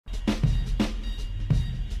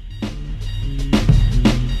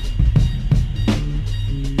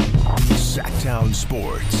Sacktown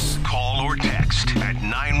Sports. Call or text at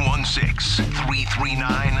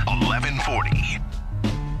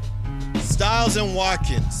 916-339-1140. Stiles and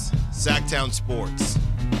Watkins, Sacktown Sports,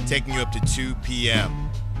 taking you up to 2 p.m.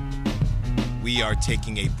 We are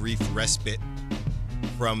taking a brief respite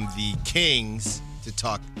from the Kings to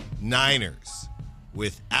talk Niners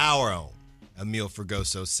with our own Emil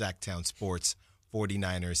Fergoso, Sacktown Sports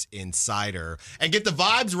 49ers insider, and get the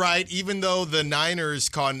vibes right, even though the Niners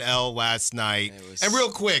caught an L last night. And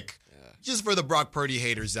real quick, just for the Brock Purdy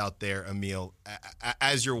haters out there, Emil,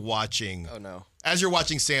 as you're watching, as you're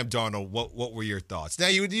watching Sam Darnold, what were your thoughts? Now,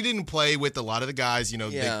 you didn't play with a lot of the guys,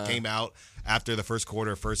 that came out after the first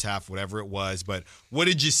quarter, first half, whatever it was, but what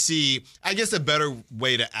did you see? I guess a better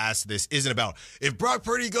way to ask this isn't about if Brock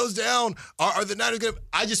Purdy goes down, are the Niners going to?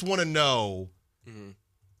 I just want to know. Mm-hmm.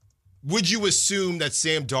 Would you assume that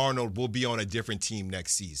Sam Darnold will be on a different team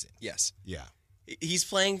next season? Yes. Yeah. He's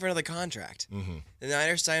playing for another contract. Mm-hmm. The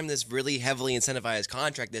Niners signed him this really heavily incentivized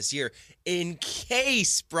contract this year in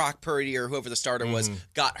case Brock Purdy or whoever the starter was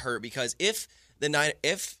got hurt. Because if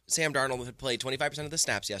Sam Darnold had played 25% of the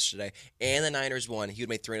snaps yesterday and the Niners won, he would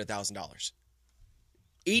make $300,000.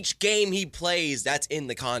 Each game he plays, that's in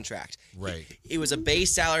the contract. Right. It was a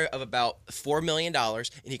base salary of about $4 million, and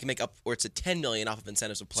he can make upwards of $10 million off of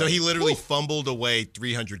incentives of play. So he literally fumbled away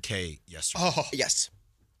 $300K yesterday. Oh, yes.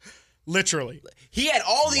 Literally. He had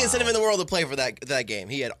all the incentive in the world to play for that game.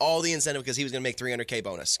 He had all the incentive because he was going to make $300K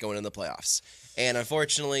bonus going into the playoffs. And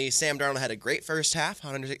unfortunately, Sam Darnold had a great first half,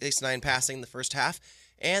 169 passing in the first half,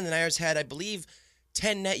 and the Niners had, I believe,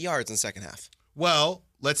 10 net yards in the second half. Well,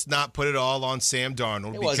 let's not put it all on Sam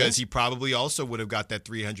Darnold because he probably also would have got that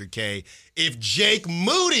 $300K if Jake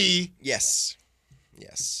Moody yes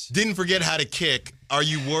didn't forget how to kick. Are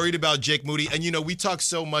you worried about Jake Moody? And, we talk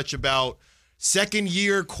so much about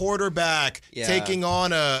second-year quarterback taking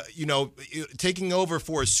on taking over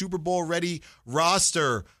for a Super Bowl-ready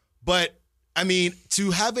roster. But,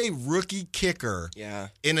 to have a rookie kicker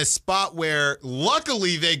in a spot where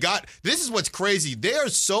luckily this is what's crazy. They are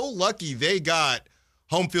so lucky they got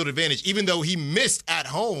home field advantage, even though he missed at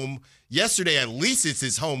home yesterday. At least it's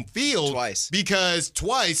his home field because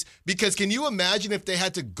can you imagine if they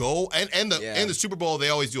had to go and the Super Bowl, they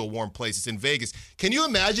always do a warm place. It's in Vegas. Can you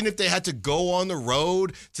imagine if they had to go on the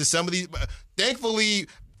road to some of these? Thankfully,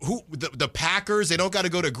 the Packers, they don't got to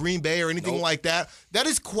go to Green Bay or anything like that. That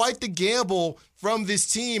is quite the gamble from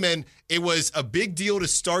this team, and it was a big deal to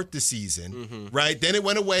start the season, right? Then it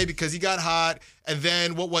went away because he got hot, and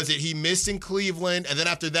then what was it? He missed in Cleveland, and then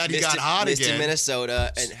after that he got hot again. Missed in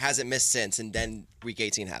Minnesota and hasn't missed since, and then Week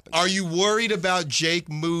 18 happened. Are you worried about Jake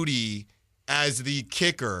Moody as the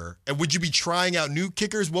kicker, and would you be trying out new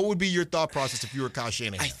kickers? What would be your thought process if you were Kyle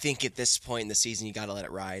Shanahan? I think at this point in the season, you got to let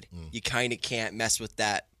it ride. You kind of can't mess with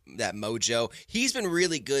that mojo. He's been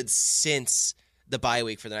really good since the bye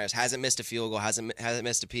week for the Niners. Hasn't missed a field goal, hasn't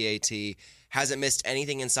missed a PAT, hasn't missed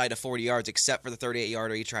anything inside of 40 yards except for the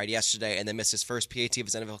 38-yarder he tried yesterday, and then missed his first PAT of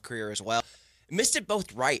his NFL career as well. Missed it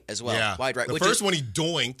both right as well, wide right. The first one he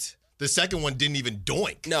doinked. The second one didn't even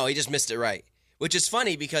doink. No, he just missed it right, which is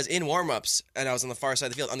funny because in warm-ups, and I was on the far side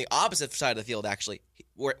of the field, on the opposite side of the field actually,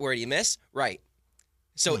 where did he miss? Right.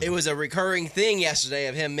 So it was a recurring thing yesterday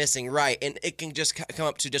of him missing right, and it can just come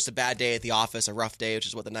up to just a bad day at the office, a rough day, which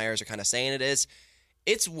is what the Niners are kind of saying it is.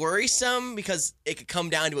 It's worrisome because it could come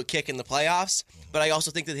down to a kick in the playoffs, but I also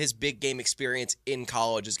think that his big game experience in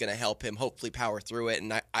college is going to help him hopefully power through it,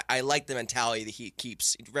 and I like the mentality that he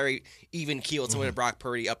keeps very even-keeled, similar to Brock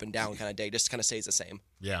Purdy, up and down kind of day, just kind of stays the same.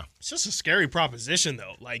 Yeah. It's just a scary proposition,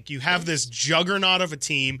 though. Like, you have this juggernaut of a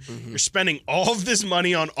team. You're spending all of this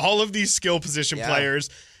money on all of these skill position players.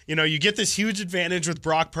 You get this huge advantage with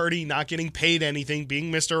Brock Purdy not getting paid anything,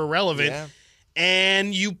 being Mr. Irrelevant. Yeah.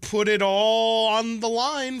 And you put it all on the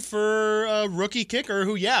line for a rookie kicker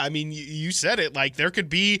who, you said it. Like, there could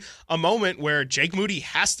be a moment where Jake Moody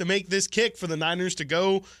has to make this kick for the Niners to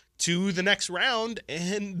go to the next round,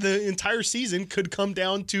 and the entire season could come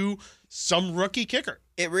down to some rookie kicker.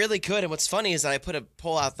 It really could. And what's funny is that I put a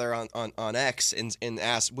poll out there on X and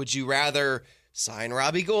asked, would you rather sign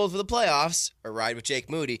Robbie Gould for the playoffs or ride with Jake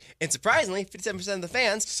Moody? And surprisingly, 57% of the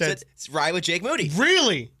fans said ride with Jake Moody.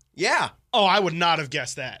 Really? Yeah. Oh, I would not have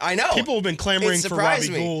guessed that. I know. People have been clamoring for Robbie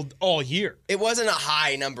Gould all year. It wasn't a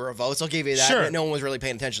high number of votes. I'll give you that. Sure. No one was really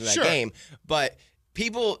paying attention to that game. But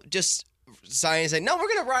people just sign and say, no, we're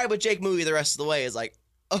going to ride with Jake Moody the rest of the way. Is like,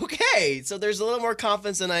 okay. So there's a little more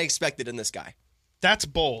confidence than I expected in this guy. That's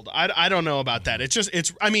bold. I don't know about that.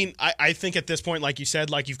 I think at this point, like you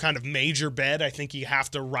said, like you've kind of made your bet. I think you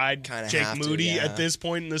have to ride Jake Moody at this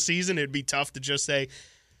point in the season. It'd be tough to just say,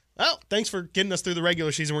 Oh, thanks for getting us through the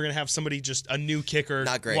regular season. We're going to have somebody, just a new kicker,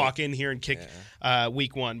 walk in here and kick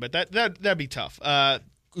week one. But that'd be tough.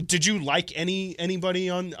 Did you like anybody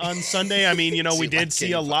on Sunday? I mean, we did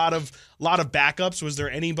see a lot of backups. Was there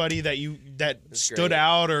anybody that stood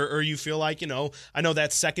out, or you feel like, I know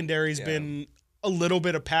that secondary's been a little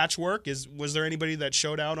bit of patchwork. Was there anybody that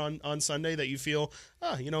showed out on Sunday that you feel,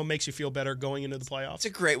 makes you feel better going into the playoffs? It's a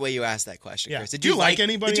great way you asked that question, Chris. Did you like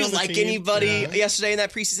anybody? Did you like anybody yesterday in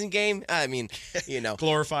that preseason game? I mean,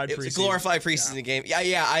 glorified preseason. It's a glorified preseason game.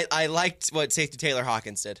 Yeah. I liked what safety Taylor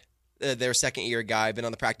Hawkins did. Their second-year guy, been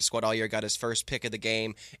on the practice squad all year, got his first pick of the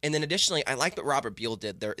game. And then additionally, I like what Robert Beal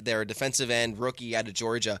did. Their defensive end rookie out of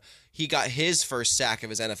Georgia. He got his first sack of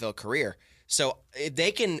his NFL career. So if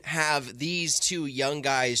they can have these two young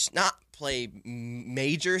guys not play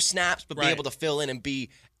major snaps, but be able to fill in and be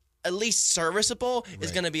at least serviceable,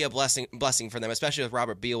 is going to be a blessing for them, especially with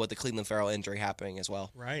Robert Beal with the Cleveland Farrell injury happening as well.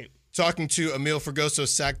 Right. Talking to Emil Fergoso,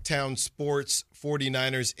 Sacktown Sports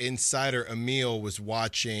 49ers insider. Emil was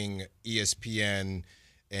watching ESPN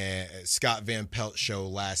Scott Van Pelt show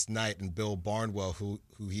last night, and Bill Barnwell, who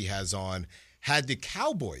he has on, had the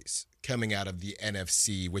Cowboys coming out of the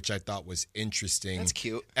NFC, which I thought was interesting. That's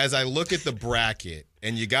cute. As I look at the bracket,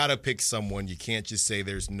 and you got to pick someone, you can't just say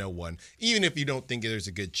there's no one, even if you don't think there's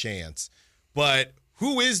a good chance. But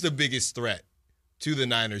who is the biggest threat to the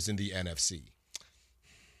Niners in the NFC?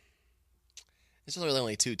 There's really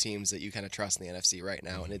only two teams that you kind of trust in the NFC right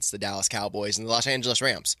now, and it's the Dallas Cowboys and the Los Angeles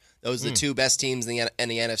Rams. Those are the two best teams in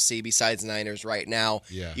the NFC besides the Niners right now.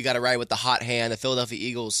 Yeah. You got to ride with the hot hand. The Philadelphia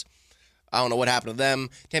Eagles, I don't know what happened to them.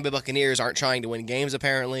 Tampa Bay Buccaneers aren't trying to win games,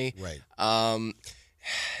 apparently. Right. And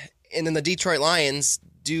then the Detroit Lions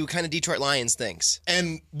do kind of Detroit Lions things.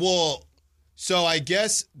 And, so I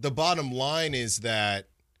guess the bottom line is that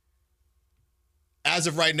as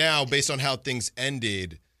of right now, based on how things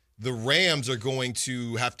ended, the Rams are going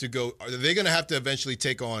to have to go. Are they going to have to eventually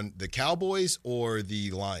take on the Cowboys or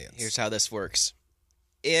the Lions? Here's how this works.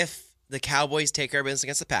 If the Cowboys take care of business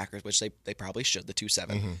against the Packers, which they probably should, the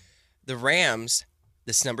 2-7, the Rams,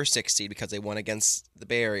 this number 6 seed, because they won against the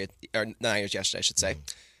Bay Area, or the Niners yesterday, I should say,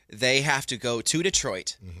 they have to go to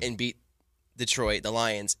Detroit and beat Detroit, the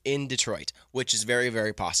Lions, in Detroit, which is very,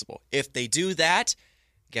 very possible. If they do that,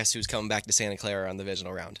 guess who's coming back to Santa Clara on the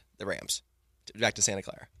divisional round? The Rams. Back to Santa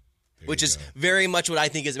Clara. Which is very much what I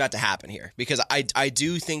think is about to happen here, because I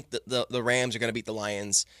do think that the Rams are going to beat the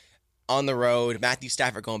Lions on the road. Matthew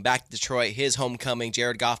Stafford going back to Detroit, his homecoming.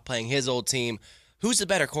 Jared Goff playing his old team. Who's the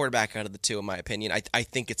better quarterback out of the two, in my opinion? I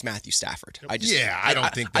think it's Matthew Stafford. I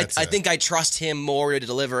don't think that's I think I trust him more to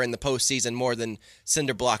deliver in the postseason more than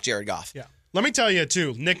cinder block Jared Goff. Yeah. Let me tell you,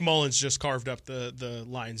 too, Nick Mullins just carved up the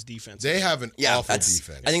Lions' defense. They have an awful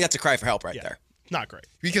defense. I think that's a cry for help right there. Not great.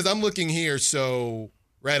 Because I'm looking here, so...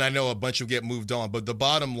 Right, I know a bunch will get moved on, but the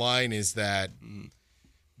bottom line is that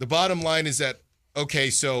okay,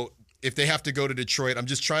 so if they have to go to Detroit, I'm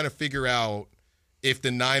just trying to figure out if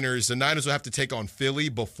the Niners will have to take on Philly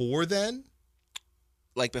before then?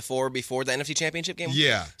 Like before the NFC Championship game?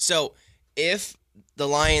 Yeah. So if the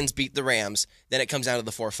Lions beat the Rams, then it comes down to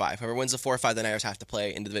the 4-5. Whoever wins the 4-5, the Niners have to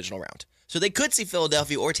play in the divisional round. So they could see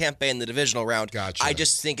Philadelphia or Tampa Bay in the divisional round. Gotcha. I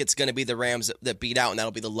just think it's going to be the Rams that beat out, and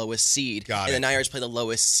that'll be the lowest seed. The Niners play the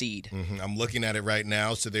lowest seed. I'm looking at it right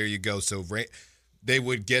now, so there you go. So they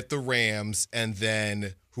would get the Rams, and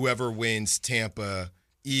then whoever wins Tampa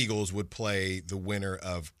Eagles would play the winner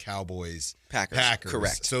of Cowboys Packers.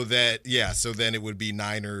 Correct. So then it would be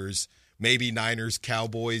Niners. Maybe Niners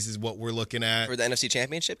Cowboys is what we're looking at for the NFC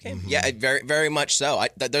Championship game. Yeah, very, very much so.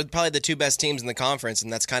 They're probably the two best teams in the conference,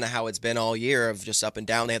 and that's kind of how it's been all year, of just up and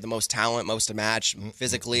down. They have the most talent, most to match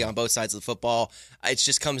physically on both sides of the football. It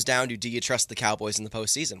just comes down to, do you trust the Cowboys in the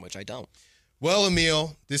postseason, which I don't. Well,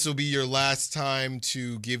 Emil, this will be your last time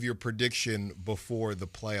to give your prediction before the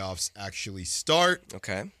playoffs actually start.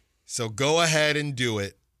 Okay. So go ahead and do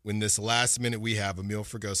it when this last minute we have. Emil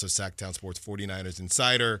Fergoso, Sacktown Sports 49ers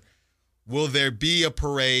Insider. Will there be a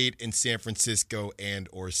parade in San Francisco and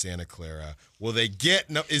or Santa Clara?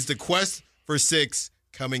 Is the quest for 6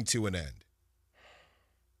 coming to an end?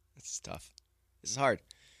 This is tough. This is hard.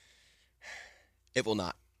 It will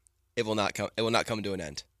not. It will not come to an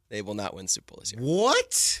end. They will not win Super Bowl this year.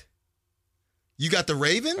 What? You got the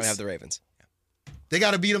Ravens? I have the Ravens. They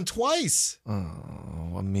got to beat them twice.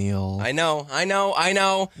 Oh, Emil. I know.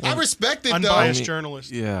 I respect it, though. Unbiased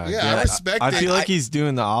journalist. Yeah, I respect it. I feel like he's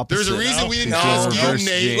doing the opposite. There's a reason we didn't No. ask you, Reverse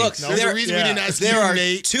Nate. jinx. Look, There's a reason we didn't ask There you, are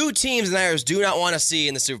Nate. 2 teams the Niners do not want to see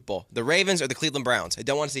in the Super Bowl: the Ravens or the Cleveland Browns. They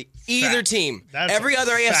don't want to see either Fact. team. That's Every a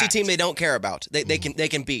other AFC fact. team they don't care about. They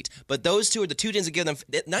can beat. But those 2 are the 2 teams that give them.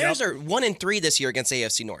 The Niners are 1-3 this year against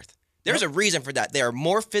AFC North. There's a reason for that. They are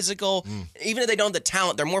more physical. Even if they don't have the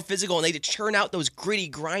talent, they're more physical, and they churn out those gritty,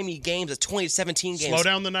 grimy games, the 20-17 games. Slow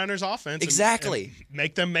down the Niners' offense. Exactly. And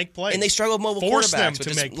make them make plays. And they struggle with mobile Force them quarterbacks, to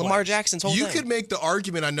which is make Lamar plays. Jackson's whole You thing. could make the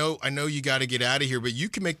argument. I know you got to get out of here, but you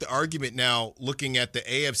can make the argument now looking at the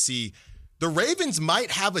AFC. The Ravens might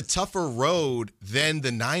have a tougher road than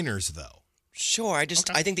the Niners, though. Sure. I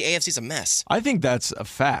think the AFC's a mess. I think that's a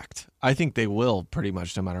fact. I think they will pretty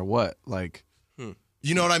much no matter what. Like,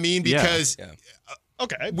 You know what I mean? Yeah. Because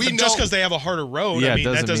Okay, We but know- just because they have a harder road, Yeah, I mean,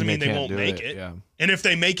 that doesn't doesn't mean mean they they can't won't do make it, it. yeah. And if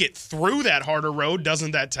they make it through that harder road, doesn't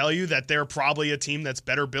that tell you that they're probably a team that's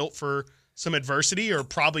better built for some adversity, or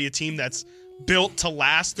probably a team that's built to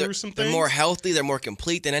last through some They're things? more healthy. They're more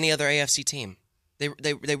complete than any other AFC team. They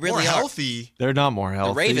really more are. healthy. they're not more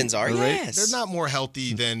healthy. Ravens are, The yes. They're not more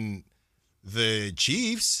healthy than the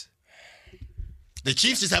Chiefs. The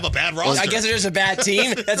Chiefs just have a bad roster. I guess they're just a bad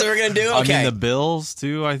team. That's what we're gonna do. I Okay. mean, the Bills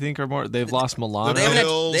too. I think are more. They've lost Milano. they, haven't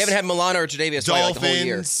Bills, had, they haven't had Milano or Tre'Davious White like the whole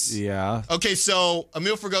year. Dolphins. Yeah. Okay, so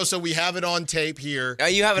Emil Fergoso, we have it on tape here.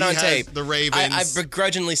 You have it He on has tape. The Ravens. I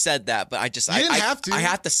begrudgingly said that, but I just You didn't I have to. I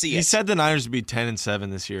have to see He it. said the Niners would be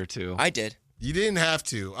 10-7 this year too. I did. You didn't have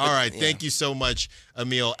to. All right. Thank you so much,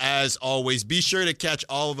 Emil. As always, be sure to catch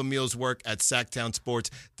all of Emil's work at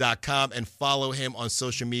sacktownsports.com and follow him on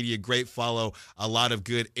social media. Great follow. A lot of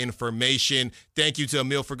good information. Thank you to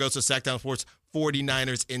Emil Fergoso, Sacktown Sports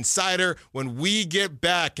 49ers Insider. When we get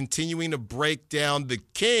back, continuing to break down the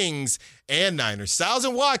Kings and Niners. Stiles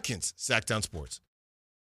and Watkins, Sacktown Sports.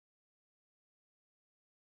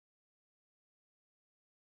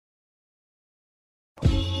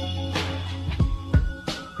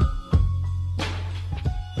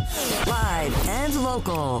 Live and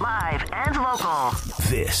local. Live and local.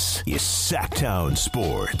 This is Sacktown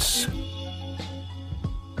Sports.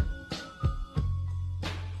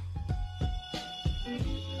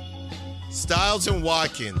 Stiles and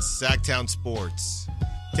Watkins, Sacktown Sports.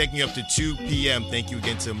 Taking you up to 2 p.m. Thank you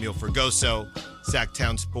again to Emil Fergoso,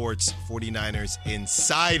 Sacktown Sports 49ers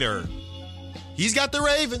Insider. He's got the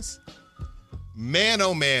Ravens. Man,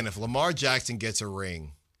 oh man, if Lamar Jackson gets a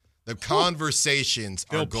ring, the conversations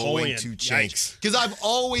are going Napoleon. to change. Yikes. Because I've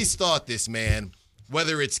always thought this, man,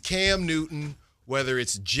 whether it's Cam Newton, whether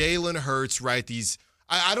it's Jalen Hurts, right? These,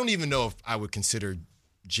 I don't even know if I would consider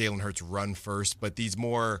Jalen Hurts run first, but these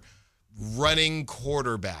more running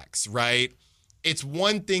quarterbacks, right? It's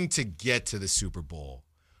one thing to get to the Super Bowl,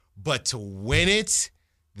 but to win it,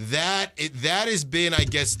 that has been, I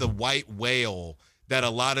guess, the white whale that a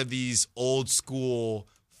lot of these old school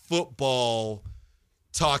football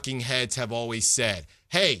talking heads have always said.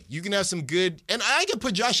 Hey, you can have some good, and I can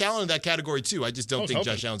put Josh Allen in that category too. I just don't think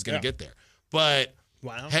Josh Allen's going to get there. But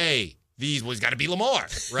hey, these boys got to be Lamar,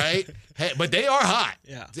 right? Hey, but they are hot.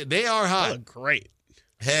 Yeah. They are hot. They look great.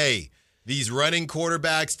 Hey, these running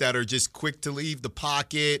quarterbacks that are just quick to leave the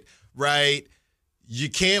pocket, right? You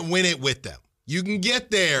can't win it with them. You can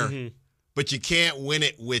get there, but you can't win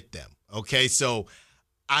it with them. Okay, so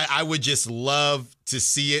I would just love to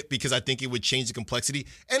see it because I think it would change the complexity.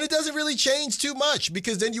 And it doesn't really change too much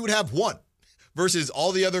because then you would have one versus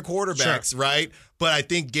all the other quarterbacks, right? But I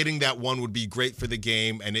think getting that one would be great for the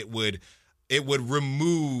game, and it would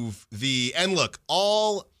remove the – and look,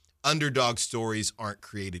 all underdog stories aren't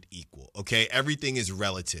created equal, okay? Everything is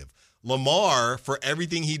relative. Lamar, for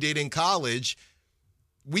everything he did in college,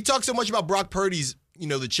 we talk so much about Brock Purdy's,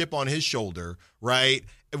 the chip on his shoulder, right?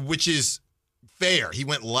 Which is fair. He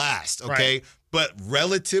went last, okay? Right. But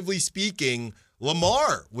relatively speaking,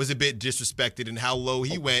 Lamar was a bit disrespected in how low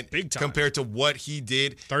he went big time. compared to what he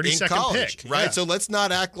did in 32nd college, pick, right? yeah. So let's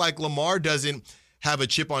not act like Lamar doesn't have a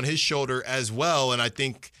chip on his shoulder as well. And I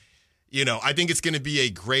think, I think it's going to be a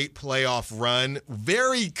great playoff run.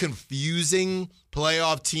 Very confusing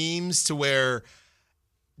playoff teams to where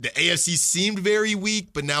the AFC seemed very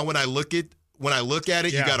weak, but now when I look at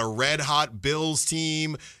it, you got a red hot Bills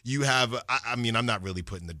team. You have, I'm not really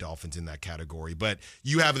putting the Dolphins in that category, but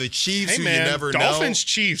you have the Chiefs, who you never know. Dolphins,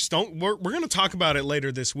 Chiefs. We're going to talk about it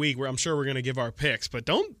later this week. Where I'm sure we're going to give our picks, but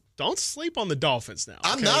don't don't sleep on the Dolphins now.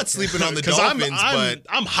 I'm okay? not sleeping on the Dolphins, but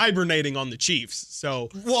I'm hibernating on the Chiefs. So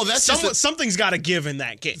that's something's got to give in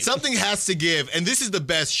that game. Something has to give, and this is the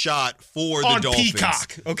best shot for the on Dolphins.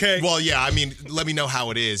 Peacock, okay? Well, yeah. I mean, let me know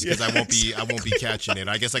how it is because I won't be catching it.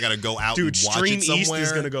 I guess I got to go out and watch Stream it somewhere. East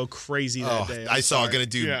is going to go crazy that day. I saw it going to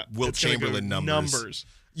do Wilt Chamberlain numbers.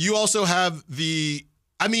 You also have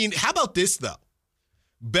how about this though?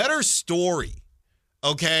 Better story,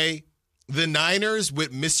 okay? The Niners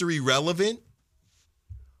with Mr. Irrelevant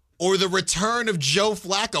or the return of Joe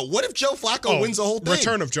Flacco? What if Joe Flacco wins the whole thing?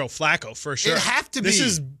 Return of Joe Flacco, for sure. It have to be. This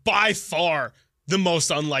is by far the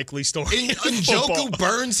most unlikely story. And Njoku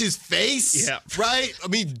burns his face, right? I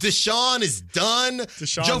mean, Deshaun is done.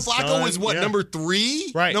 Joe Flacco is what, number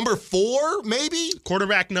 3? Right. Number 4, maybe?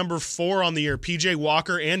 Quarterback number 4 on the year, P.J.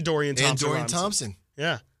 Walker and Dorian Thompson.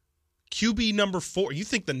 Yeah. QB number 4. You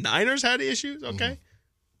think the Niners had issues? Okay.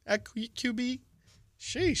 At QB?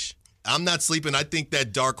 Sheesh. I'm not sleeping. I think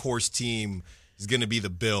that dark horse team is going to be the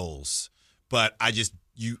Bills. But it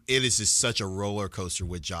is just such a roller coaster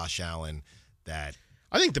with Josh Allen that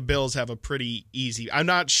I think the Bills have a pretty easy. I'm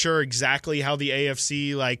not sure exactly how the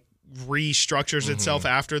AFC restructures itself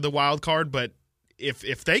after the wild card, but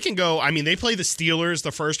if they can go, I mean, they play the Steelers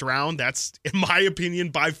the first round. That's, in my opinion,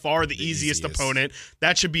 by far the easiest opponent.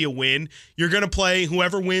 That should be a win. You're going to play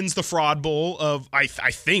whoever wins the Fraud Bowl of, I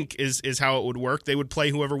think is how it would work. They would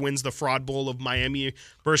play whoever wins the Fraud Bowl of Miami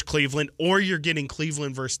versus Cleveland, or you're getting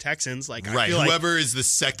Cleveland versus Texans. I feel whoever is the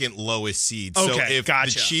second lowest seed. Okay, so if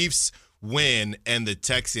gotcha. the Chiefs win and the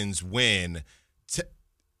Texans win,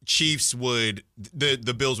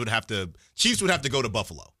 the Bills would have to, Chiefs would have to go to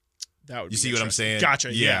Buffalo. That would you see what I'm saying?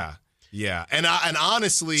 Gotcha. Yeah. And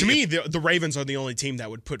honestly, to me, the Ravens are the only team that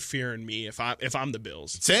would put fear in me if I'm the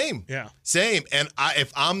Bills. Same. Yeah. Same. And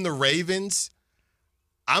if I'm the Ravens,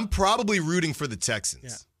 I'm probably rooting for the Texans.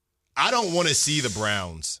 Yeah. I don't want to see the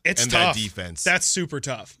Browns and tough. That defense. That's super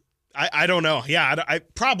tough. I don't know. Yeah, I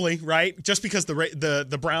probably, right? Just because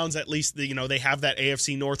the Browns, at least they have that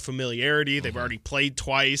AFC North familiarity. They've already played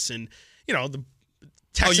twice, and the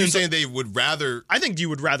Texans. Oh, you're saying they would rather? I think you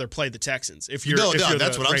would rather play the Texans if you're. No, you're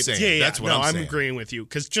that's what I'm saying. Yeah, that's what I'm saying. I'm agreeing with you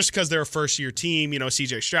because they're a first year team.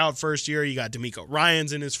 CJ Stroud first year. You got DeMeco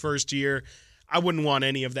Ryans in his first year. I wouldn't want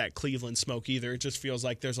any of that Cleveland smoke either. It just feels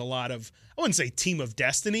like there's a lot of, I wouldn't say team of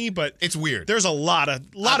destiny, but it's weird. There's a lot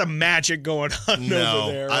of magic going on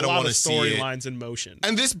over there. I don't want to see storylines in motion.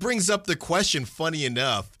 And this brings up the question, funny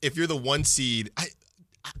enough, if you're the 1 seed,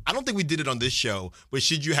 I don't think we did it on this show, but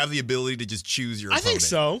should you have the ability to just choose your opponent? I think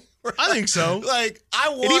so. Right? I think so.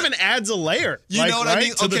 It even adds a layer. You know what I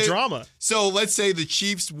mean? To the drama. So let's say the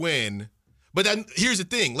Chiefs win. But then here's the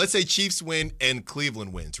thing. Let's say Chiefs win and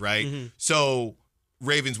Cleveland wins, right? Mm-hmm. So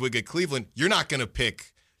Ravens would get Cleveland. You're not going to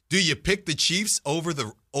pick. Do you pick the Chiefs over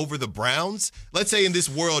the Browns? Let's say in this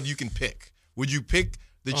world you can pick. Would you pick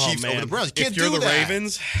the Chiefs over the Browns? You can't if you're do the that.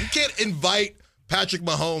 Ravens, you can't invite Patrick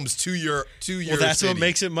Mahomes to your Well, that's city. what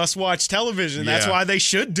makes it must-watch television. Yeah. That's why they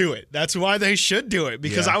should do it.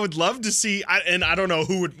 Because I would love to see. And I don't know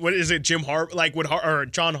who would. What is it? Jim or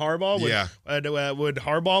John Harbaugh? Would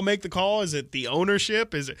Harbaugh make the call? Is it the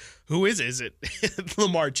ownership? Who is it? Is it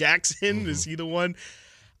Lamar Jackson? Mm-hmm. Is he the one?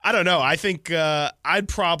 I don't know. I think I'd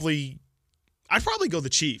probably go the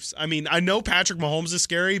Chiefs. I mean, I know Patrick Mahomes is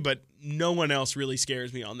scary, but no one else really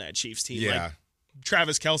scares me on that Chiefs team. Yeah.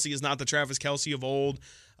 Travis Kelce is not the Travis Kelce of old.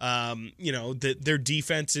 Their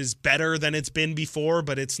defense is better than it's been before,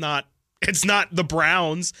 but it's not the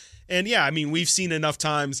Browns. And yeah, I mean, we've seen enough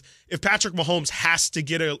times if Patrick Mahomes has to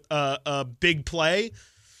get a big play,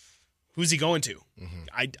 who's he going to?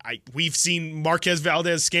 Mm-hmm. We've seen Marquez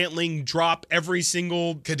Valdez-Scantling drop every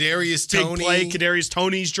single Kadarius big Toney. play. Kadarius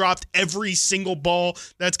Toney's dropped every single ball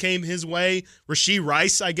that came his way. Rashee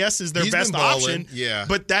Rice, I guess, is their best option. Yeah.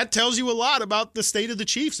 But that tells you a lot about the state of the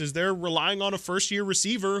Chiefs, is they're relying on a first-year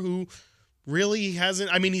receiver who really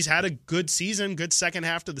hasn't – I mean, he's had a good season, good second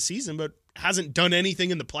half to the season, but hasn't done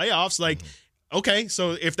anything in the playoffs. Okay,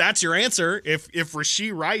 so if that's your answer, if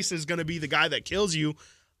Rashee Rice is going to be the guy that kills you –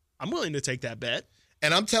 I'm willing to take that bet.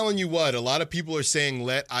 And I'm telling you what, a lot of people are saying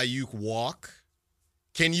let Ayuk walk.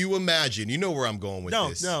 Can you imagine? You know where I'm going with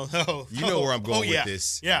this. No. You know where I'm going with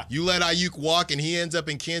this. Yeah. You let Ayuk walk and he ends up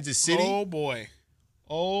in Kansas City. Oh, boy.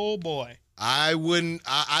 I wouldn't.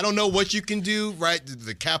 I don't know what you can do, right?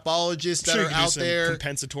 The capologists that are out there.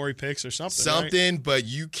 Compensatory picks or something. Right? But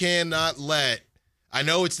you cannot let. I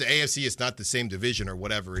know it's the AFC. It's not the same division or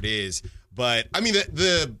whatever it is. But, I mean,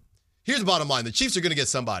 here's the bottom line. The Chiefs are going to get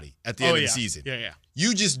somebody at the end of the season. Yeah.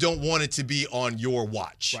 You just don't want it to be on your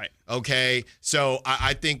watch. Right. Okay? So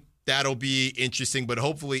I think that'll be interesting. But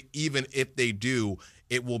hopefully, even if they do,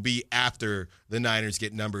 it will be after the Niners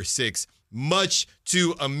get number 6, much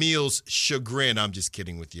to Emil's chagrin. I'm just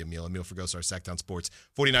kidding with you, Emil. Emil Fergosa, our Sacktown Sports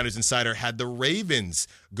 49ers insider, had the Ravens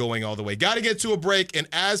going all the way. Got to get to a break, and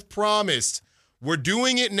as promised, we're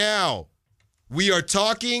doing it now. We are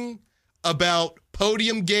talking about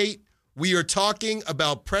Podium Gate. We are talking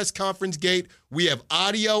about Press Conference Gate. We have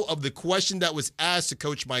audio of the question that was asked to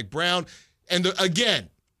Coach Mike Brown. And again,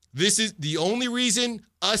 this is the only reason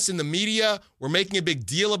us in the media were making a big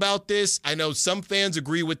deal about this. I know some fans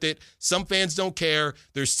agree with it. Some fans don't care.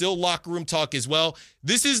 There's still locker room talk as well.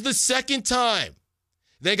 This is the second time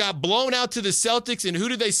they got blown out to the Celtics. And who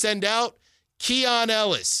did they send out? Keon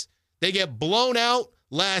Ellis. They get blown out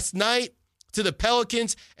last night to the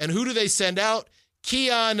Pelicans. And who do they send out?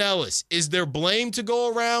 Keon Ellis. Is there blame to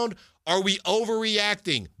go around? Are we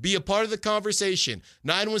overreacting? Be a part of the conversation.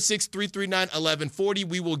 916-339-1140.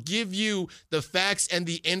 We will give you the facts and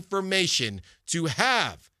the information to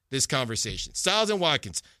have this conversation. Stiles and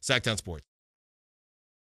Watkins, Sacktown Sports.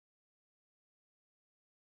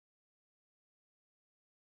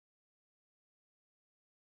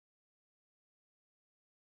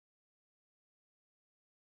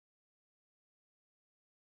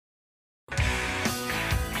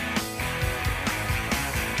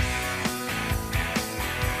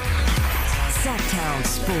 Sacktown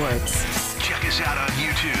Sports. Check us out on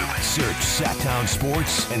YouTube. Search Sacktown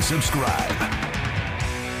Sports and subscribe.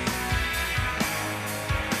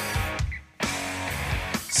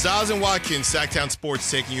 Stiles and Watkins, Sacktown Sports,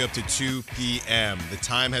 taking you up to 2 p.m. The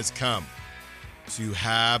time has come to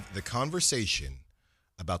have the conversation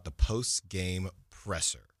about the post-game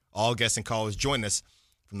presser. All guests and callers join us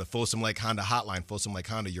from the Folsom Lake Honda hotline. Folsom Lake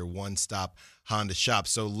Honda, your one-stop Honda shop.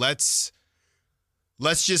 So let's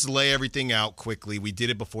just lay everything out quickly. We did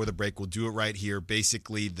it before the break. We'll do it right here.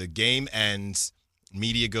 Basically, the game ends.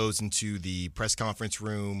 Media goes into the press conference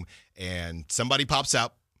room, and somebody pops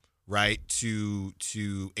out, right, to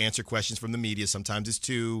answer questions from the media. Sometimes it's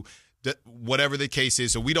two, whatever the case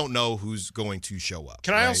is. So we don't know who's going to show up.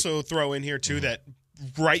 Can I also throw in here, too, that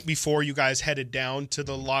right before you guys headed down to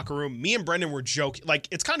the locker room, me and Brendan were joking. Like,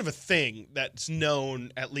 it's kind of a thing that's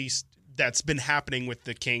known, at least, that's been happening with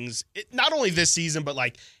the Kings, not only this season, but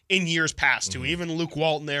like in years past too. Even Luke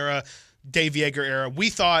Walton era, Dave Yeager era. We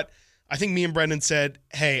thought, I think me and Brendan said,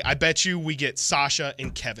 hey, I bet you we get Sasha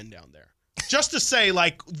and Kevin down there. Just to say,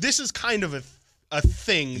 like, this is kind of a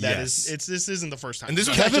thing that this isn't the first time. And this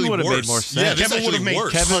was Kevin actually would have worse. made more sense. Yeah, Kevin would have made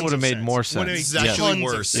worse. Kevin would have made more sense. This is actually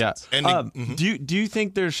worse. Yeah. And Do you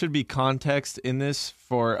think there should be context in this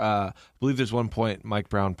for? I believe there's one point Mike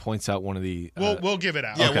Brown points out one of the. We'll give it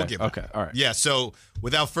out. Yeah, okay, we'll give it. Okay, all right. Yeah, so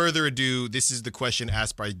without further ado, this is the question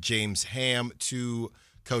asked by James Ham to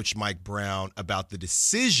Coach Mike Brown about the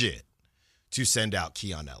decision to send out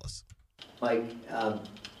Keon Ellis. Mike,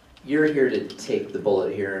 you're here to take the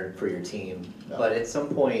bullet here for your team, but at some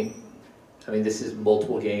point, I mean, this is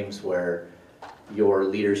multiple games where your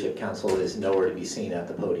leadership council is nowhere to be seen at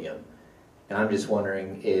the podium. And I'm just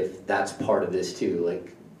wondering if that's part of this too.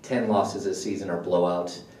 Like, 10 losses this season are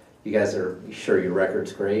blowouts. You guys are sure your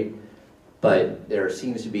record's great, but there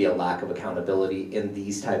seems to be a lack of accountability in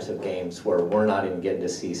these types of games where we're not even getting to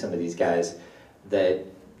see some of these guys that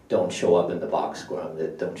don't show up in the box score,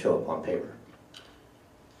 that don't show up on paper.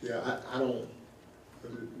 Yeah, I don't,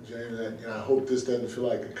 James, I hope this doesn't feel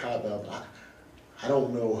like a cop-out. I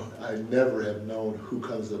don't know. I never have known who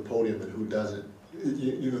comes to the podium and who doesn't.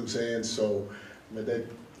 You know what I'm saying? So, I mean, that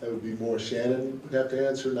would be more Shannon would have to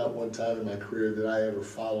answer. Not one time in my career did I ever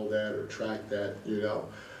follow that or track that, you know.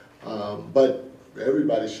 But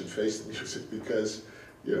everybody should face the music because,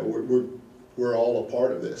 you know, we're all a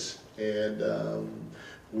part of this. And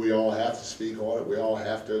we all have to speak on it. We all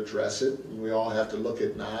have to address it. And we all have to look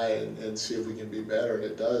at Nye and see if we can be better. And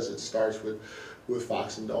it does. It starts with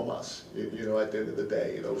Fox and Domas. You know, at the end of the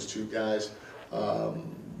day, those two guys,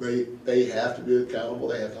 they have to be accountable.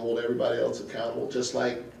 They have to hold everybody else accountable, just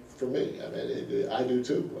like for me. I mean, I do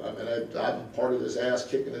too. I mean, I'm part of this ass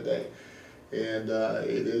kicking today. And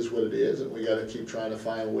it is what it is. And we got to keep trying to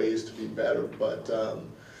find ways to be better. But,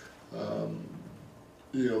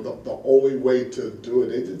 you know, the only way to do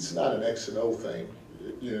it, it's not an X and O thing.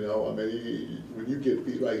 You know, I mean, when you get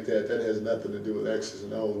beat like that, that has nothing to do with X's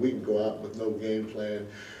and O's. We can go out with no game plan,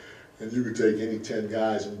 and you could take any 10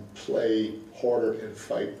 guys and play harder and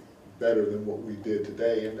fight better than what we did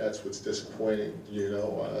today, and that's what's disappointing. You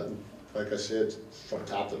know, like I said, from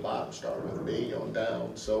top to bottom, starting with me on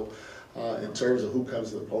down. So, in terms of who comes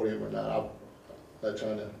to the podium or not, I'm not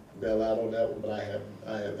trying to bail out on that one, but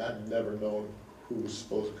I've never known who was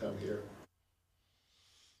supposed to come here.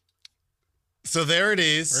 So there it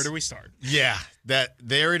is. Where do we start? Yeah,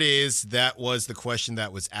 there it is. That was the question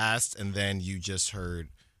that was asked, and then you just heard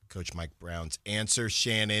Coach Mike Brown's answer.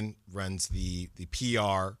 Shannon runs the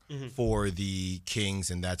PR for the Kings,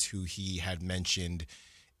 and that's who he had mentioned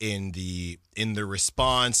in the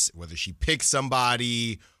response, whether she picks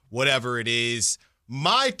somebody, whatever it is.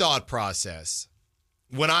 My thought process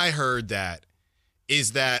when I heard that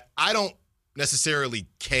is that I don't necessarily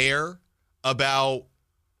care about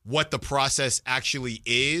what the process actually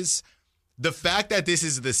is. The fact that this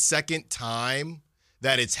is the second time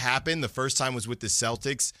that it's happened, the first time was with the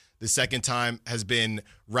Celtics, the second time has been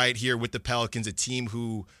right here with the Pelicans, a team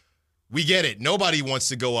who, we get it, nobody wants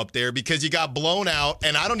to go up there because you got blown out,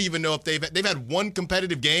 and I don't even know if they've had one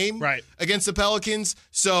competitive game against the Pelicans.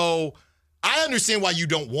 So I understand why you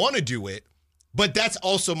don't want to do it, but that's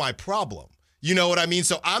also my problem. You know what I mean?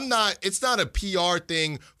 So it's not a PR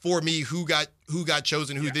thing for me who got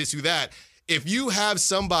chosen, who this, who that. If you have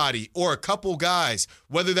somebody or a couple guys,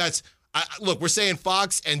 whether that's, look, we're saying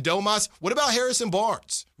Fox and Domas. What about Harrison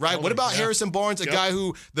Barnes, right? What about Harrison Barnes, a guy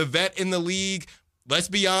who, the vet in the league, let's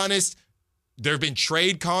be honest, there have been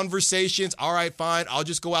trade conversations. All right, fine, I'll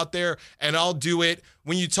just go out there and I'll do it.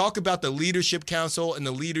 When you talk about the leadership council and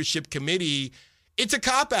the leadership committee, it's a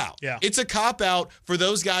cop-out. Yeah. It's a cop-out for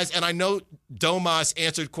those guys. And I know Domas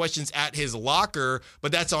answered questions at his locker,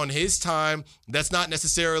 but that's on his time. That's not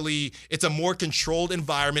necessarily – it's a more controlled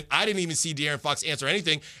environment. I didn't even see De'Aaron Fox answer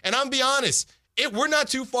anything. And I'm going to be honest, we're not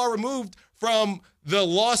too far removed from the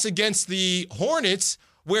loss against the Hornets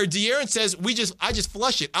where De'Aaron says, I just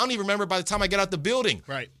flush it. I don't even remember by the time I get out the building.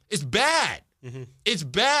 Right. It's bad. Mm-hmm. It's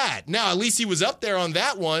bad. Now, at least he was up there on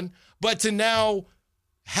that one. But to now –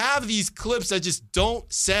 have these clips that just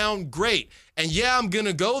don't sound great. And yeah, I'm going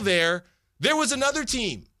to go there. There was another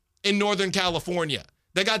team in Northern California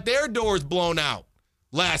that got their doors blown out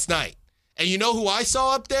last night. And you know who I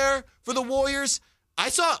saw up there for the Warriors? I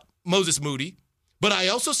saw Moses Moody, but I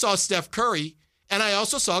also saw Steph Curry, and I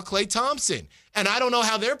also saw Klay Thompson. And I don't know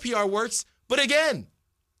how their PR works, but again,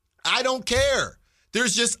 I don't care.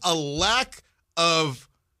 There's just a lack of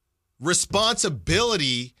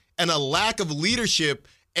responsibility and a lack of leadership.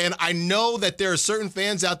 And I know that there are certain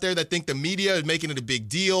fans out there that think the media is making it a big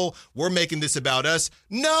deal. We're making this about us.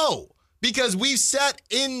 No, because we've sat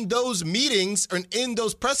in those meetings and in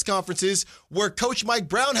those press conferences where Coach Mike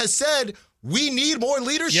Brown has said, we need more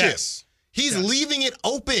leadership. Yes. He's leaving it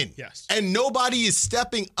open. Yes. And nobody is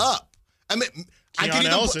stepping up. I mean, Keon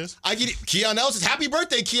Ellis. Happy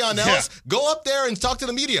birthday, Keon Ellis. Go up there and talk to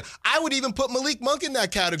the media. I would even put Malik Monk in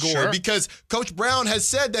that category because Coach Brown has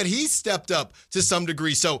said that he's stepped up to some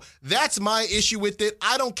degree. So that's my issue with it.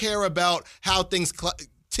 I don't care about how things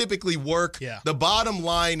typically work. Yeah. The bottom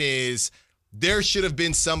line is there should have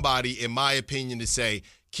been somebody, in my opinion, to say,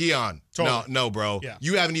 Keon, no, bro. Yeah.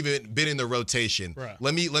 You haven't even been in the rotation. Right.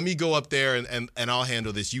 Let me go up there and I'll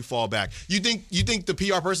handle this. You fall back. You think the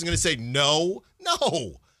PR person is going to say no?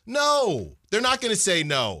 No. They're not going to say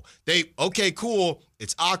no. Okay, cool.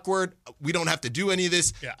 It's awkward. We don't have to do any of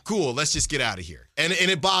this. Yeah. Cool. Let's just get out of here. And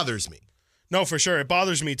it bothers me. No, for sure. It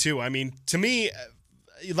bothers me too. I mean, to me,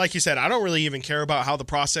 like you said, I don't really even care about how the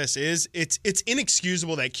process is. It's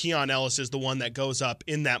inexcusable that Keon Ellis is the one that goes up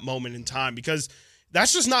in that moment in time because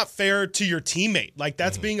that's just not fair to your teammate. Like,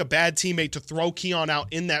 that's being a bad teammate to throw Keon out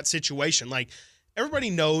in that situation. Like, everybody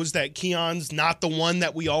knows that Keon's not the one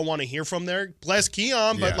that we all want to hear from there. Bless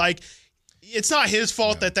Keon, but, like, it's not his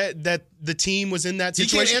fault that the team was in that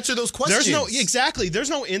situation. He can't answer those questions. There's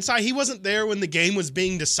no insight. He wasn't there when the game was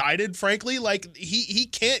being decided, frankly. Like, he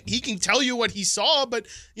can tell you what he saw, but,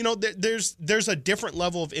 you know, there's a different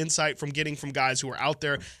level of insight from getting from guys who were out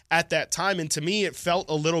there at that time. And to me, it felt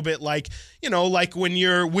a little bit like, you know, like when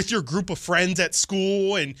you're with your group of friends at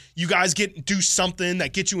school and you guys do something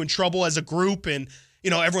that gets you in trouble as a group, and you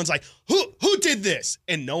know, everyone's like, who did this?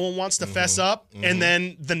 And no one wants to fess up. And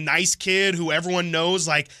then the nice kid who everyone knows,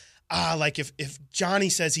 like if Johnny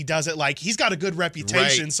says he does it, like, he's got a good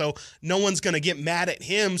reputation, so no one's going to get mad at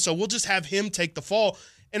him. So we'll just have him take the fall.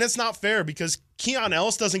 And it's not fair because Keon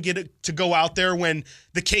Ellis doesn't get it to go out there when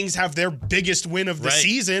the Kings have their biggest win of the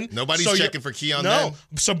season. Nobody's checking for Keon then.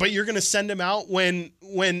 But you're going to send him out when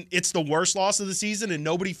it's the worst loss of the season and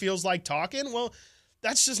nobody feels like talking? Well,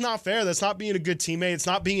 that's just not fair. That's not being a good teammate. It's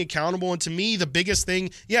not being accountable. And to me, the biggest thing,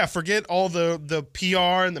 forget all the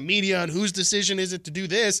PR and the media and whose decision is it to do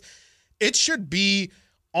this. It should be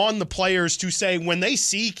on the players to say when they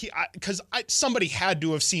see, because somebody had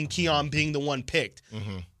to have seen Keon being the one picked.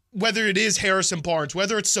 whether it is Harrison Barnes,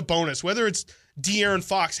 whether it's Sabonis, whether it's De'Aaron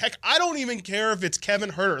Fox, heck, I don't even care if it's Kevin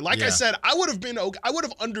Huerter. Like I said, I would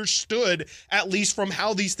have understood, at least from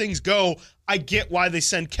how these things go. I get why they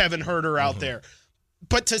send Kevin Huerter out there.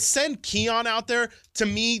 But to send Keon out there, to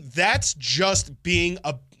me, that's just being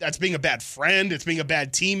a bad friend. It's being a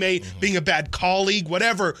bad teammate, being a bad colleague,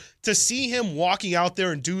 whatever. To see him walking out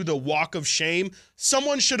there and do the walk of shame,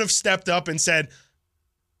 someone should have stepped up and said,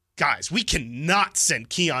 guys, we cannot send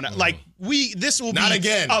Keon out. Like, this will not be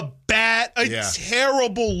again. a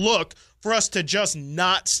terrible look for us to just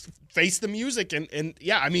not face the music. And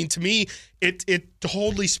yeah, I mean, to me, it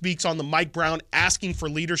totally speaks on the Mike Brown asking for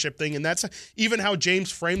leadership thing. And that's even how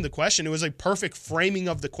James framed the question. It was a perfect framing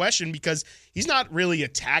of the question because he's not really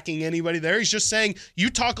attacking anybody there. He's just saying, you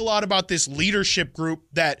talk a lot about this leadership group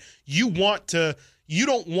that you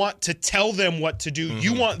don't want to tell them what to do.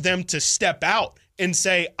 You want them to step out and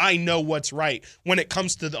say, I know what's right when it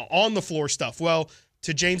comes to the on the floor stuff. Well,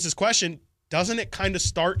 to James's question, doesn't it kind of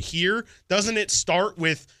start here? Doesn't it start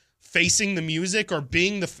with facing the music or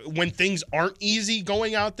being when things aren't easy,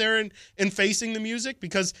 going out there and facing the music?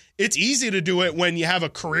 Because it's easy to do it when you have a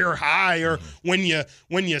career high or when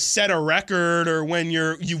you set a record or when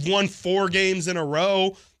you've won 4 games in a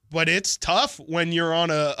row. But it's tough when you're on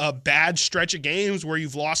a bad stretch of games where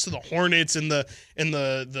you've lost to the Hornets and the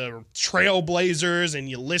Trailblazers, and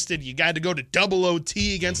you got to go to double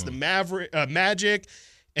OT against the Magic,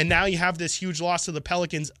 and now you have this huge loss to the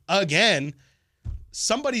Pelicans again.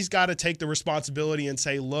 Somebody's got to take the responsibility and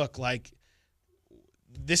say, look, like,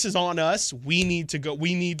 this is on us. We need to go.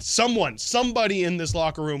 We need somebody in this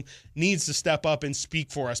locker room needs to step up and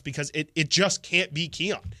speak for us because it just can't be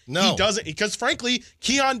Keon. No. He doesn't, because frankly,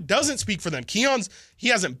 Keon doesn't speak for them. He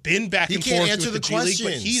hasn't been back and forth with the G League,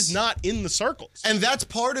 but he's not in the circles. And that's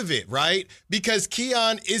part of it, right? Because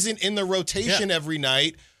Keon isn't in the rotation every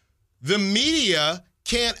night. The media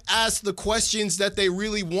can't ask the questions that they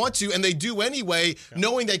really want to, and they do anyway,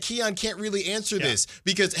 knowing that Keon can't really answer this.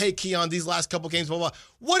 Because, hey, Keon, these last couple games, blah, blah.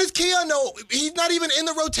 What does Keon know? He's not even in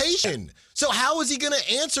the rotation. So how is he going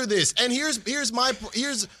to answer this? And here's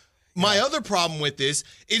my other problem with this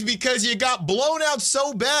is because you got blown out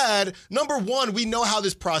so bad. Number one, we know how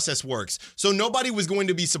this process works. So nobody was going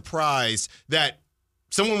to be surprised that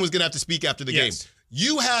someone was going to have to speak after the game.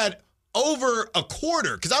 You had over a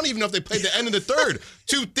quarter, because I don't even know if they played the end of the third,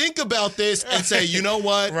 to think about this and say, you know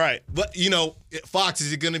what? Right. But, Fox,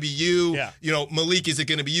 is it going to be you? Yeah. Malik, is it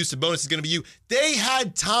going to be you? Sabonis, is it going to be you? They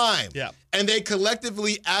had time. Yeah. And they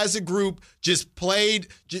collectively, as a group, just played,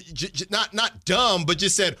 not dumb, but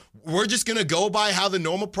just said, we're just going to go by how the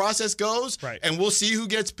normal process goes, and we'll see who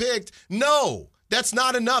gets picked. No, that's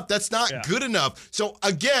not enough. That's not good enough. So,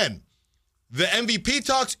 again, the MVP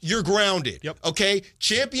talks, you're grounded. Yep. Okay?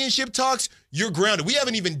 Championship talks, you're grounded. We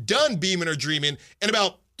haven't even done Beaming or Dreaming in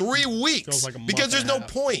about 3 weeks. Feels like a month because there's and a no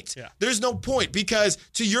half. point. Yeah. There's no point. Because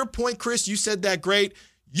to your point, Chris, you said that great.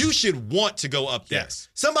 You should want to go up there. Yes.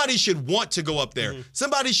 Somebody should want to go up there.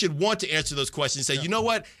 Somebody should want to answer those questions and say, you know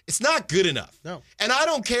what? It's not good enough. No. And I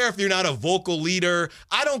don't care if you're not a vocal leader.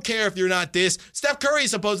 I don't care if you're not this. Steph Curry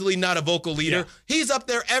is supposedly not a vocal leader. Yeah. He's up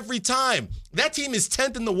there every time. That team is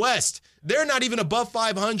 10th in the West. They're not even above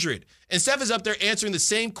 500. And Steph is up there answering the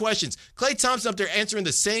same questions. Klay Thompson up there answering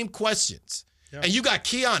the same questions. Yeah. And you got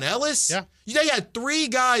Keon Ellis? Yeah. They had 3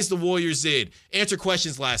 guys, the Warriors did, answer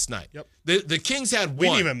questions last night. Yep. The Kings had 1. We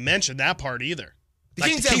didn't even mention that part either. The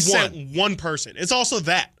Kings had 1. Sent one person. It's also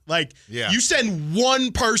that. Like, Yeah. you send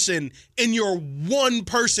one person, and your one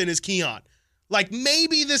person is Keon. Like,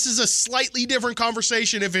 maybe this is a slightly different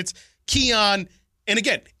conversation if it's Keon, and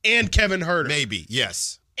Kevin Huerter. Maybe,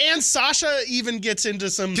 yes. And Sasha even gets into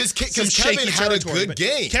some Kevin shaky had a territory, good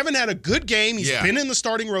game. Kevin had a good game. He's Yeah. been in the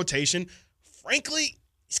starting rotation. Frankly,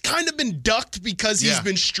 he's kind of been ducked because he's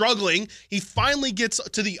been struggling. He finally gets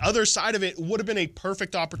to the other side of it. It would have been a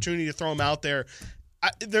perfect opportunity to throw him out there.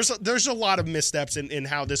 There's a lot of missteps in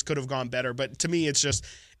how this could have gone better, but to me, it's just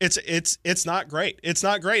it's not great. It's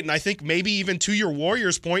not great, and I think maybe even to your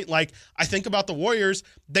Warriors point, like I think about the Warriors,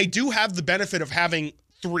 they do have the benefit of having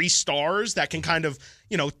 3 stars that can kind of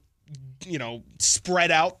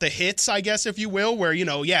spread out the hits, I guess, if you will, where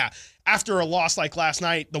after a loss like last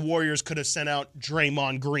night, the Warriors could have sent out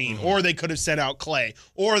Draymond Green, or they could have sent out Klay,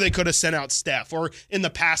 or they could have sent out Steph, or in the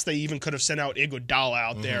past they even could have sent out Iguodala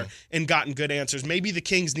out there and gotten good answers. Maybe the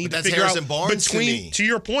Kings need to figure Harrison out Barnes to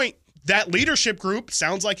your point, that leadership group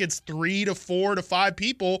sounds like it's 3 to 4 to 5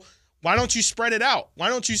 people. Why don't you spread it out? Why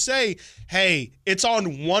don't you say, hey, it's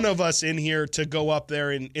on one of us in here to go up there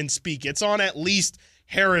and speak. It's on at least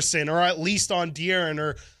Harrison or at least on De'Aaron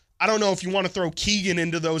or I don't know if you want to throw Keegan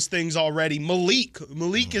into those things already.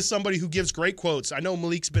 Malik is somebody who gives great quotes. I know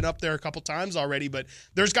Malik's been up there a couple times already, but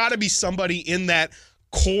there's got to be somebody in that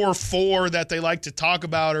core four that they like to talk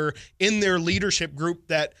about or in their leadership group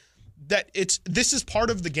that this is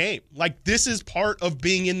part of the game. Like, this is part of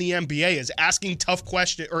being in the NBA, is asking tough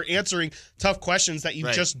questions or answering tough questions that you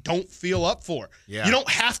just don't feel up for. Yeah. You don't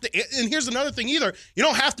have to. And here's another thing either. You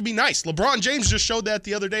don't have to be nice. LeBron James just showed that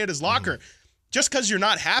the other day at his locker. Just because you're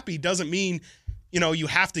not happy doesn't mean, you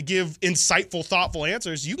have to give insightful, thoughtful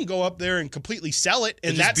answers. You can go up there and completely sell it,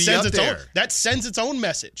 and that sends its own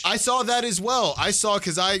message. I saw that as well. I saw,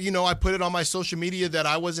 because I put it on my social media that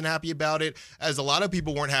I wasn't happy about it, as a lot of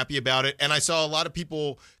people weren't happy about it, and I saw a lot of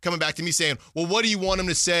people coming back to me saying, well, what do you want them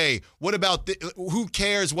to say? What about who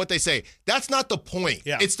cares what they say? That's not the point.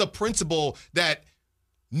 Yeah. It's the principle that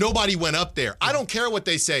nobody went up there. I don't care what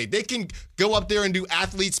they say. They can go up there and do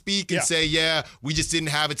athlete speak and say, "Yeah, we just didn't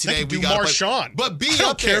have it today. We got Marshawn." But be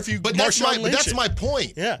up there. But that's my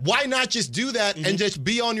point. Yeah. Why not just do that and just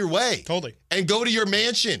be on your way? Totally. And go to your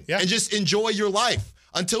mansion and just enjoy your life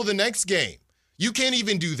until the next game. You can't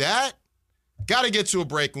even do that. Got to get to a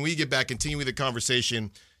break. When we get back, continuing the conversation.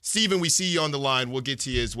 Steven, we see you on the line. We'll get to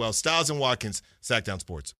you as well. Stiles and Watkins, Sacktown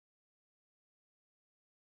Sports.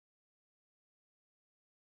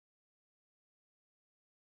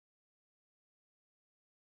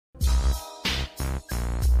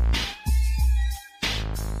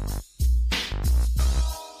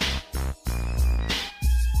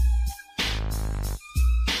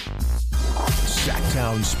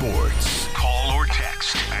 Sacktown Sports. Call or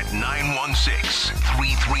text at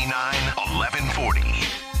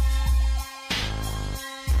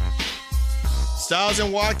 916-339-1140. Stiles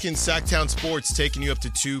and Watkins, Sacktown Sports, taking you up to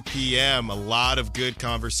 2 p.m. A lot of good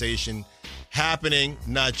conversation happening,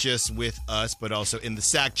 not just with us, but also in the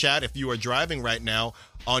Sack Chat. If you are driving right now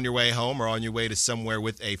on your way home or on your way to somewhere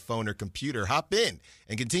with a phone or computer, hop in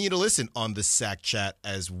and continue to listen on the Sack Chat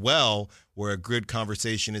as well, where a good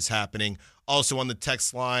conversation is happening. Also on the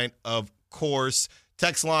text line, of course,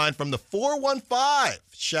 text line from the 415.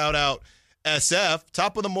 Shout out SF.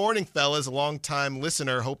 Top of the morning, fellas. A long-time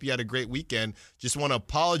listener. Hope you had a great weekend. Just want to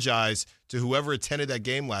apologize to whoever attended that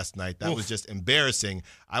game last night. That was just embarrassing.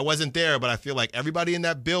 I wasn't there, but I feel like everybody in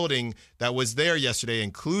that building that was there yesterday,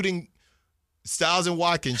 including Stiles and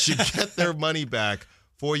Watkins, should get their money back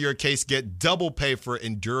for your case. Get double pay for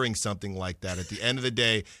enduring something like that. At the end of the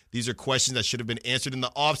day, these are questions that should have been answered in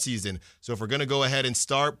the offseason. So if we're going to go ahead and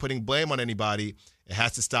start putting blame on anybody, it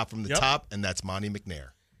has to stop from the top, and that's Monty McNair.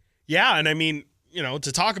 Yeah, and I mean,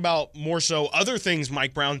 to talk about more so other things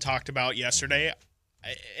Mike Brown talked about yesterday,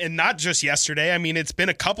 and not just yesterday. I mean, it's been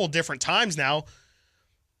a couple different times now.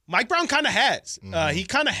 Mike Brown kind of has. He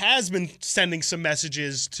kind of has been sending some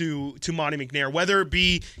messages to Monty McNair, whether it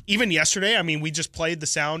be even yesterday. I mean, we just played the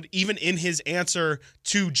sound. Even in his answer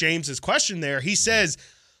to James's question there, he says,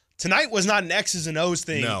 tonight was not an X's and O's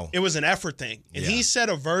thing. No. It was an effort thing. And he said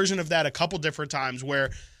a version of that a couple different times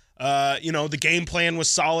where, the game plan was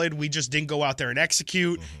solid. We just didn't go out there and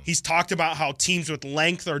execute. He's talked about how teams with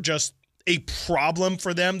length are just a problem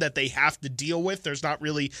for them that they have to deal with. There's not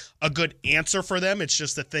really a good answer for them. It's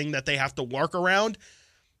just a thing that they have to work around.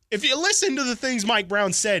 If you listen to the things Mike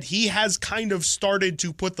Brown said, he has kind of started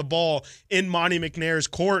to put the ball in Monty McNair's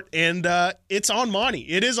court, and it's on Monty.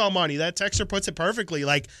 It is on Monty. That texter puts it perfectly.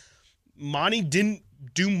 Like, Monty didn't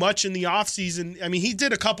do much in the offseason. I mean, he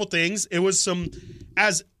did a couple things. It was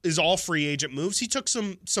as is all free agent moves, he took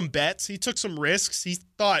some bets. He took some risks. He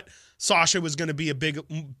thought Sasha was going to be a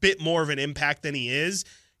bit more of an impact than he is.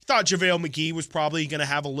 He thought JaVale McGee was probably going to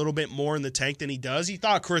have a little bit more in the tank than he does. He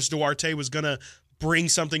thought Chris Duarte was going to bring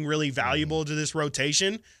something really valuable to this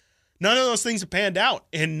rotation. None of those things have panned out,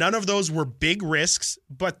 and none of those were big risks,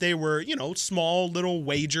 but they were, small little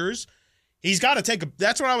wagers. He's got to take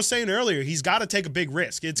that's what I was saying earlier. He's got to take a big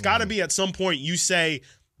risk. It's got to be at some point you say,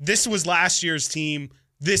 this was last year's team.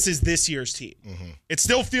 This is this year's team. It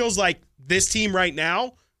still feels like this team right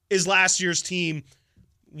now is last year's team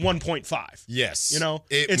 1.5. Yes.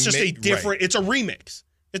 It's just a different, it's a remix.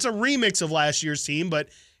 It's a remix of last year's team, but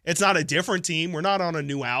it's not a different team. We're not on a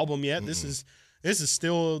new album yet. This is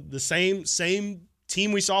still the same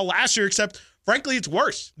team we saw last year, except frankly, it's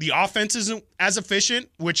worse. The offense isn't as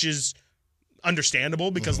efficient, which is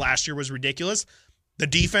understandable because last year was ridiculous. The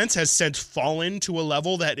defense has since fallen to a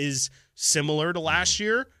level that is similar to last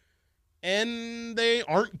year, and they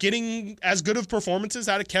aren't getting as good of performances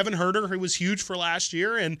out of Kevin Huerter, who was huge for last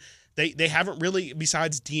year, and they haven't really,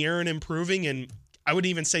 besides De'Aaron improving, and I would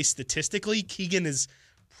even say statistically, Keegan has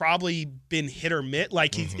probably been hit or miss.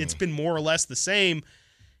 Like, it's been more or less the same.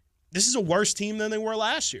 This is a worse team than they were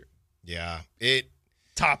last year. Yeah.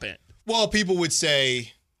 Top end. Well, people would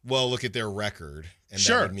say, well, look at their record, and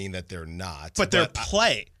Sure. that would mean that they're not. But their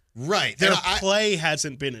play. Right. Their play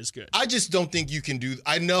hasn't been as good. I just don't think you can do –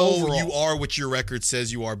 I know Overall. you are what your record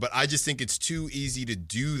says you are, but I just think it's too easy to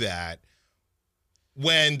do that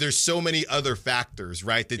when there's so many other factors,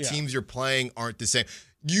 right? The teams you're playing aren't the same.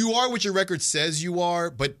 You are what your record says you are,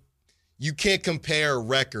 but you can't compare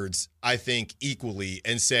records, I think, equally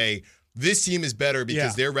and say this team is better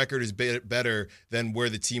because their record is better than where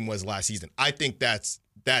the team was last season. I think that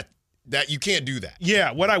you can't do that.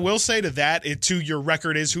 Yeah, what I will say to that, to your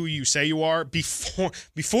record is who you say you are.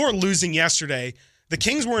 Before losing yesterday, the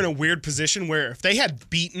Kings were in a weird position where if they had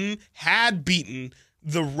beaten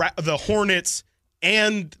the Hornets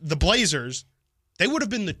and the Blazers, they would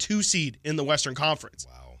have been the 2 seed in the Western Conference.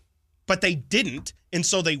 Wow. But they didn't, and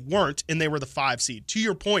so they weren't, and they were the 5 seed. To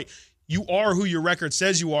your point, you are who your record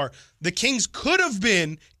says you are. The Kings could have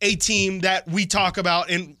been a team that we talk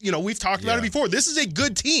about, and we've talked about it before. This is a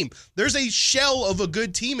good team. There's a shell of a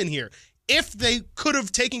good team in here. If they could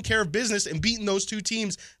have taken care of business and beaten those 2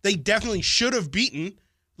 teams, they definitely should have beaten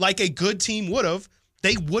like a good team would have.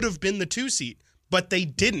 They would have been the 2 seed. But they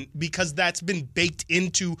didn't, because that's been baked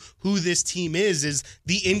into who this team is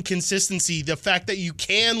the inconsistency, the fact that you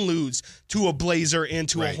can lose to a Blazer and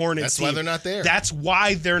to a Hornets team. That's why they're not there. That's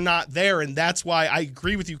why they're not there, and that's why I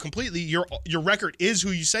agree with you completely. Your record is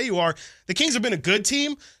who you say you are. The Kings have been a good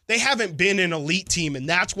team. They haven't been an elite team, and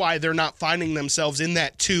that's why they're not finding themselves in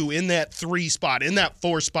that 2, in that 3 spot, in that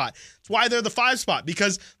 4 spot. It's why they're the 5 spot,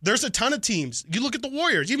 because there's a ton of teams. You look at the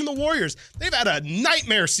Warriors. Even the Warriors, they've had a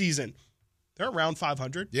nightmare season. They're around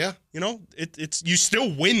 500. Yeah. It's you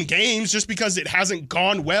still win games. Just because it hasn't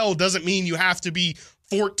gone well doesn't mean you have to be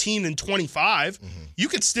 14-25. Mm-hmm. You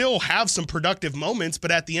could still have some productive moments,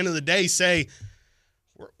 but at the end of the day, say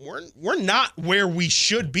we're not where we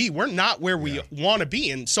should be. We're not where we want to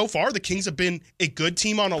be. And so far, the Kings have been a good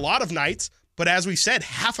team on a lot of nights. But as we said,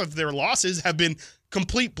 half of their losses have been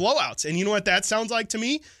complete blowouts. And you know what that sounds like to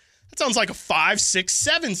me? That sounds like a 5, 6,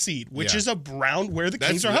 7 seed, which is around where the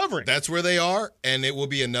Kings are hovering. That's where they are, and it will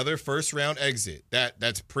be another first-round exit.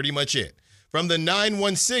 That's pretty much it. From the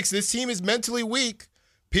 916, this team is mentally weak,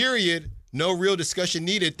 period. No real discussion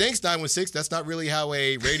needed. Thanks, 916. That's not really how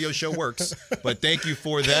a radio show works, but thank you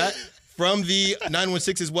for that. From the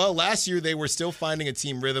 916 as well, last year they were still finding a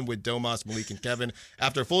team rhythm with Domas, Malik, and Kevin.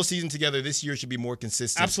 After a full season together, this year should be more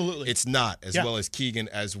consistent. Absolutely. It's not, as well as Keegan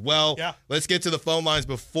as well. Yeah. Let's get to the phone lines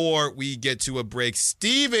before we get to a break.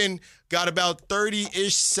 Steven got about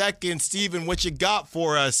 30-ish seconds. Steven, what you got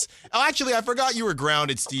for us? Oh, actually, I forgot you were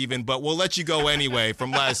grounded, Steven, but we'll let you go anyway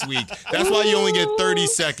from last week. That's why you only get 30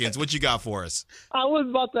 seconds. What you got for us? I was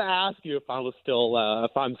about to ask you if I'm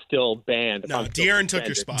still banned. No, De'Aaron took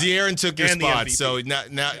your spot. De'Aaron took your spot, so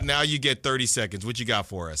now you get 30 seconds. What you got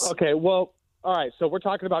for us? Okay, well, all right, so we're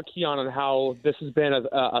talking about Keon and how this has been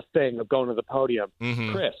a thing of going to the podium.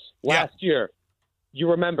 Mm-hmm. Chris, last year,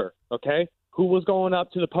 you remember, okay? Who was going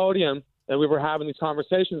up to the podium and we were having these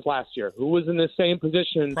conversations last year? Who was in the same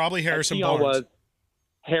position? Probably Harrison Keon Barnes. was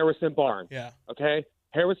Harrison Barnes. Yeah. Okay?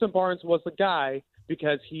 Harrison Barnes was the guy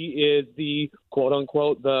because he is the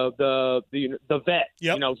quote-unquote the vet.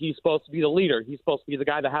 Yep. He's supposed to be the leader. He's supposed to be the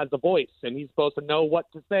guy that has the voice, and he's supposed to know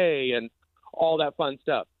what to say and all that fun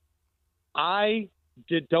stuff. I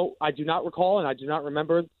do not recall, and I do not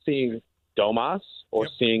remember seeing Domas or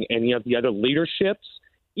seeing any of the other leaderships,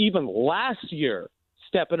 even last year,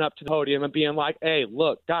 stepping up to the podium and being like, hey,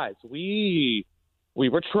 look, guys, we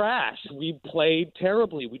were trash. We played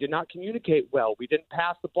terribly. We did not communicate well. We didn't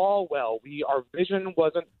pass the ball well. Our vision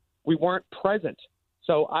we weren't present.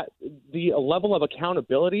 So the level of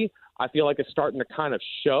accountability, I feel like, is starting to kind of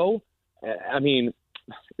show. I mean,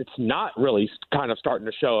 it's not really kind of starting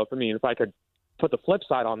to show up. I mean, if I could put the flip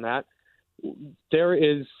side on that,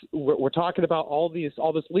 we're talking about all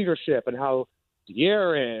this leadership and how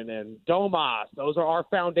De'Aaron and Domas, those are our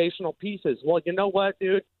foundational pieces. Well, you know what,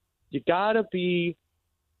 dude? You gotta be.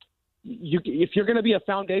 If you're going to be a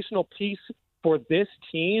foundational piece for this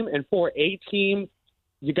team and for a team,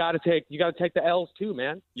 you got to take the L's too,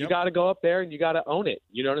 man. You got to go up there and you got to own it.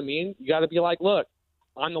 You know what I mean? You got to be like, look,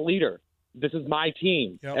 I'm the leader. This is my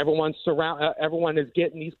team. Yep. Everyone is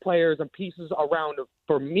getting these players and pieces around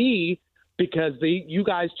for me because you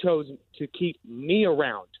guys chose to keep me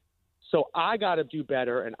around. So I got to do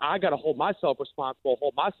better, and I got to hold myself responsible,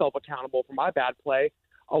 hold myself accountable for my bad play,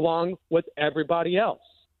 along with everybody else.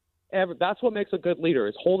 That's what makes a good leader,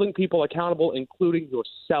 is holding people accountable, including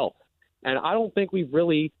yourself. And I don't think we've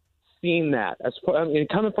really seen that.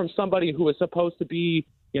 Coming from somebody who is supposed to be,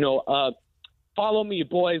 follow me,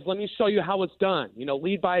 boys. Let me show you how it's done.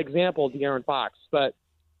 Lead by example, De'Aaron Fox. But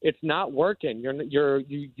it's not working.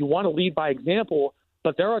 You want to lead by example,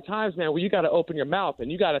 but there are times, man, where you got to open your mouth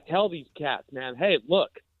and you got to tell these cats, man, hey, look,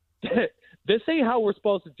 this ain't how we're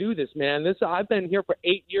supposed to do this, man. I've been here for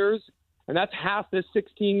 8 years, and that's half this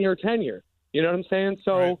 16-year tenure. You know what I'm saying?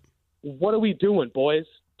 So right. What are we doing, boys?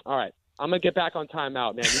 All right. I'm going to get back on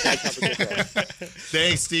timeout, man. You guys have a good day.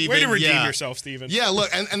 Thanks, Steven. Way to redeem yourself, Steven. Yeah, look,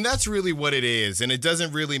 and that's really what it is. And it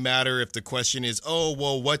doesn't really matter if the question is, oh,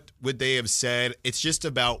 well, what would they have said? It's just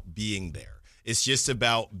about being there. It's just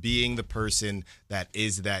about being the person that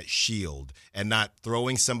is that shield and not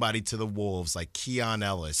throwing somebody to the wolves like Keon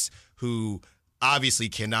Ellis, who obviously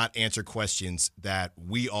cannot answer questions that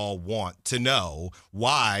we all want to know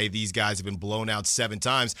why these guys have been blown out 7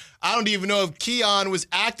 times. I don't even know if Keon was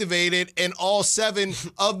activated in all 7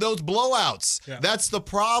 of those blowouts. Yeah. That's the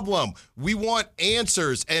problem. We want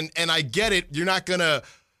answers, and I get it. You're not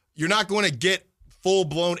gonna get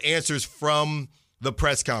full-blown answers from the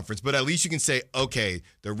press conference, but at least you can say, okay,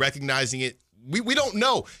 they're recognizing it. We don't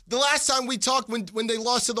know. The last time we talked when they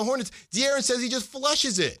lost to the Hornets, De'Aaron says he just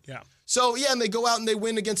flushes it. Yeah. So, yeah, and they go out and they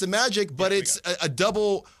win against the Magic, but it's a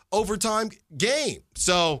double overtime game.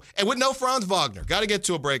 So, and with no Franz Wagner. Got to get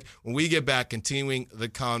to a break. When we get back, continuing the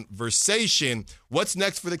conversation. What's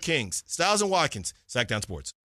next for the Kings? Stiles and Watkins, Sacktown Sports.